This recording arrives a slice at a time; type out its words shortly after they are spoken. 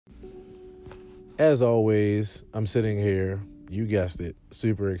As always, I'm sitting here, you guessed it,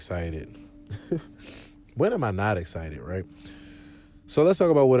 super excited. When am I not excited, right? So let's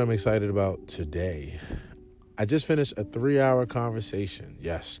talk about what I'm excited about today. I just finished a 3-hour conversation.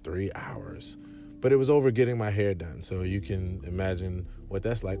 Yes, 3 hours. But it was over getting my hair done, so you can imagine what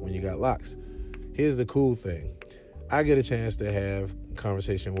that's like when you got locks. Here's the cool thing. I get a chance to have a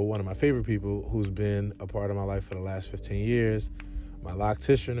conversation with one of my favorite people who's been a part of my life for the last 15 years, my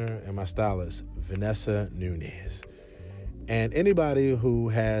locticianer and my stylist, Vanessa Nunez. And anybody who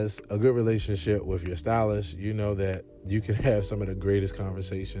has a good relationship with your stylist, you know that you can have some of the greatest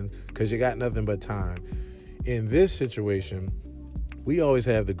conversations because you got nothing but time. In this situation, we always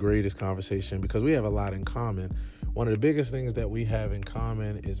have the greatest conversation because we have a lot in common. One of the biggest things that we have in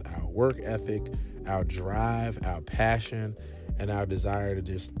common is our work ethic, our drive, our passion, and our desire to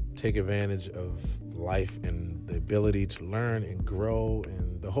just take advantage of life and the ability to learn and grow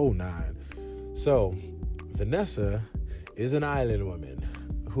and the whole nine. So, Vanessa is an island woman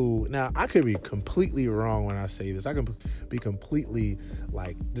who, now I could be completely wrong when I say this. I can be completely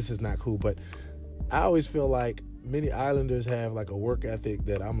like, this is not cool, but I always feel like many islanders have like a work ethic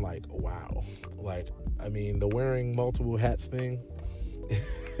that I'm like, wow. Like, I mean, the wearing multiple hats thing.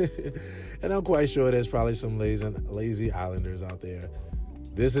 And I'm quite sure there's probably some lazy islanders out there.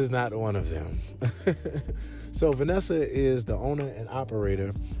 This is not one of them. So Vanessa is the owner and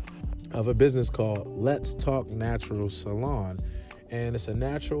operator of a business called Let's Talk Natural Salon. And it's a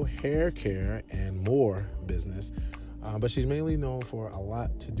natural hair care and more business. But she's mainly known for a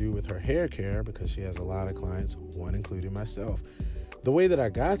lot to do with her hair care because she has a lot of clients, one including myself. The way that I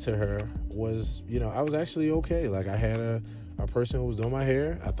got to her was, I was actually okay. Like I had a person who was doing my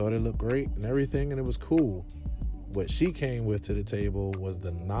hair. I thought it looked great and everything, and it was cool. What she came with to the table was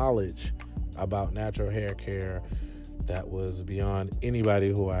the knowledge about natural hair care that was beyond anybody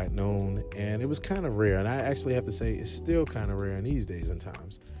who I had known, and it was kind of rare. And I actually have to say it's still kind of rare in these days and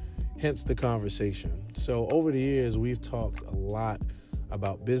times. Hence the conversation. So over the years, we've talked a lot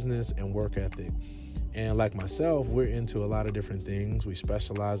about business and work ethic. And like myself, we're into a lot of different things. We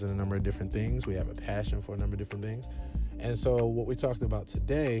specialize in a number of different things. We have a passion for a number of different things. And so what we talked about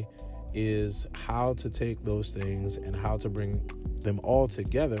today is how to take those things and how to bring them all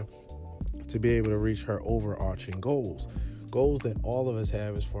together to be able to reach her overarching goals that all of us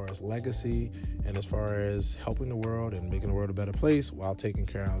have as far as legacy and as far as helping the world and making the world a better place while taking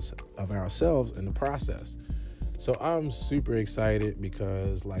care of ourselves in the process. So I'm super excited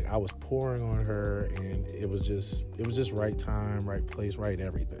because I was pouring on her and it was just right time, right place, right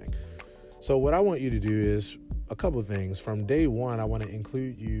everything. So what I want you to do is a couple of things. From day one, I want to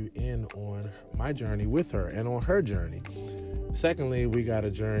include you in on my journey with her and on her journey. Secondly, we got a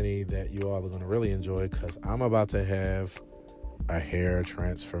journey that you all are going to really enjoy because I'm about to have a hair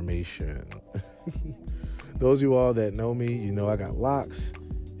transformation. Those of you all that know me, you know I got locks,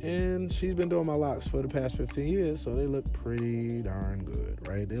 and she's been doing my locks for the past 15 years, so they look pretty darn good,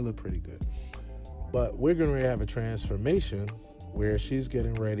 right? They look pretty good. But we're going to have a transformation where she's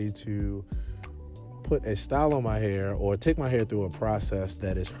getting ready to put a style on my hair or take my hair through a process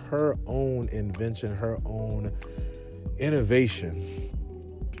that is her own invention, her own innovation.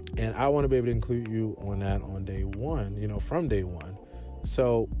 And I want to be able to include you on that on day one, from day one.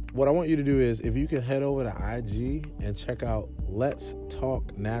 So what I want you to do is if you can head over to IG and check out Let's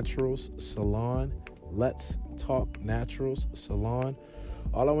Talk Naturals Salon, Let's Talk Naturals Salon.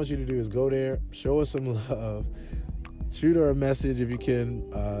 All I want you to do is go there, show us some love, shoot her a message if you can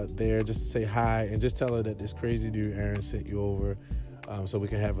there just to say hi and just tell her that this crazy dude Aaron sent you over so we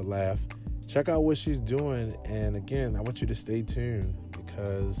can have a laugh. Check out what she's doing. And again, I want you to stay tuned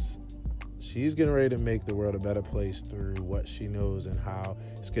because she's getting ready to make the world a better place through what she knows and how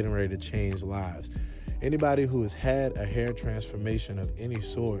it's getting ready to change lives. Anybody who has had a hair transformation of any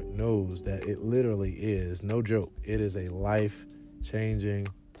sort knows that it literally is, no joke, it is a life-changing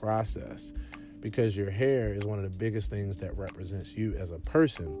process because your hair is one of the biggest things that represents you as a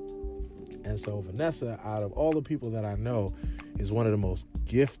person. And so Vanessa, out of all the people that I know, is one of the most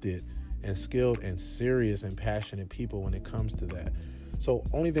gifted and skilled and serious and passionate people when it comes to that. So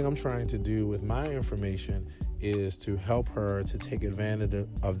only thing I'm trying to do with my information is to help her to take advantage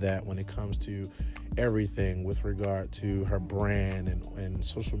of that when it comes to everything with regard to her brand and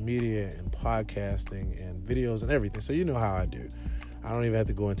social media and podcasting and videos and everything. So you know how I do. I don't even have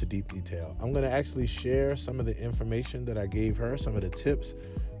to go into deep detail. I'm going to actually share some of the information that I gave her, some of the tips,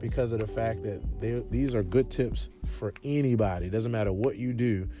 because of the fact that these are good tips for anybody. It doesn't matter what you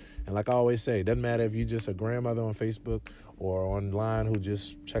do. And like I always say, it doesn't matter if you're just a grandmother on Facebook or online who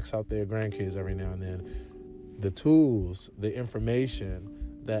just checks out their grandkids every now and then. The tools, the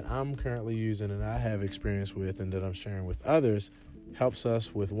information that I'm currently using and I have experience with and that I'm sharing with others helps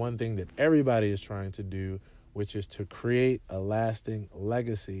us with one thing that everybody is trying to do, which is to create a lasting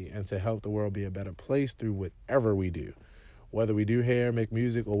legacy and to help the world be a better place through whatever we do. Whether we do hair, make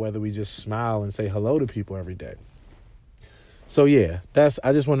music, or whether we just smile and say hello to people every day. So yeah,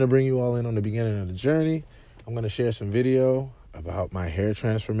 I just wanted to bring you all in on the beginning of the journey. I'm going to share some video about my hair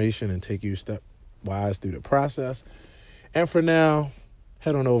transformation and take you stepwise through the process. And for now,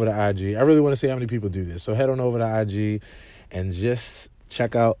 head on over to IG. I really want to see how many people do this. So head on over to IG and just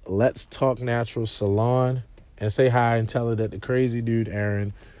check out Let's Talk Natural Salon and say hi and tell her that the crazy dude,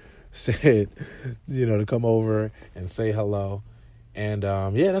 Aaron, said, to come over and say hello. And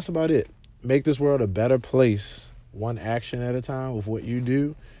yeah, that's about it. Make this world a better place, one action at a time with what you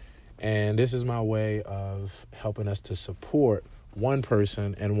do. And this is my way of helping us to support one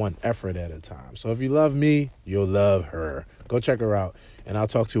person and one effort at a time. So if you love me, you'll love her. Go check her out. And I'll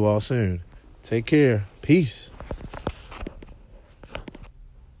talk to you all soon. Take care. Peace.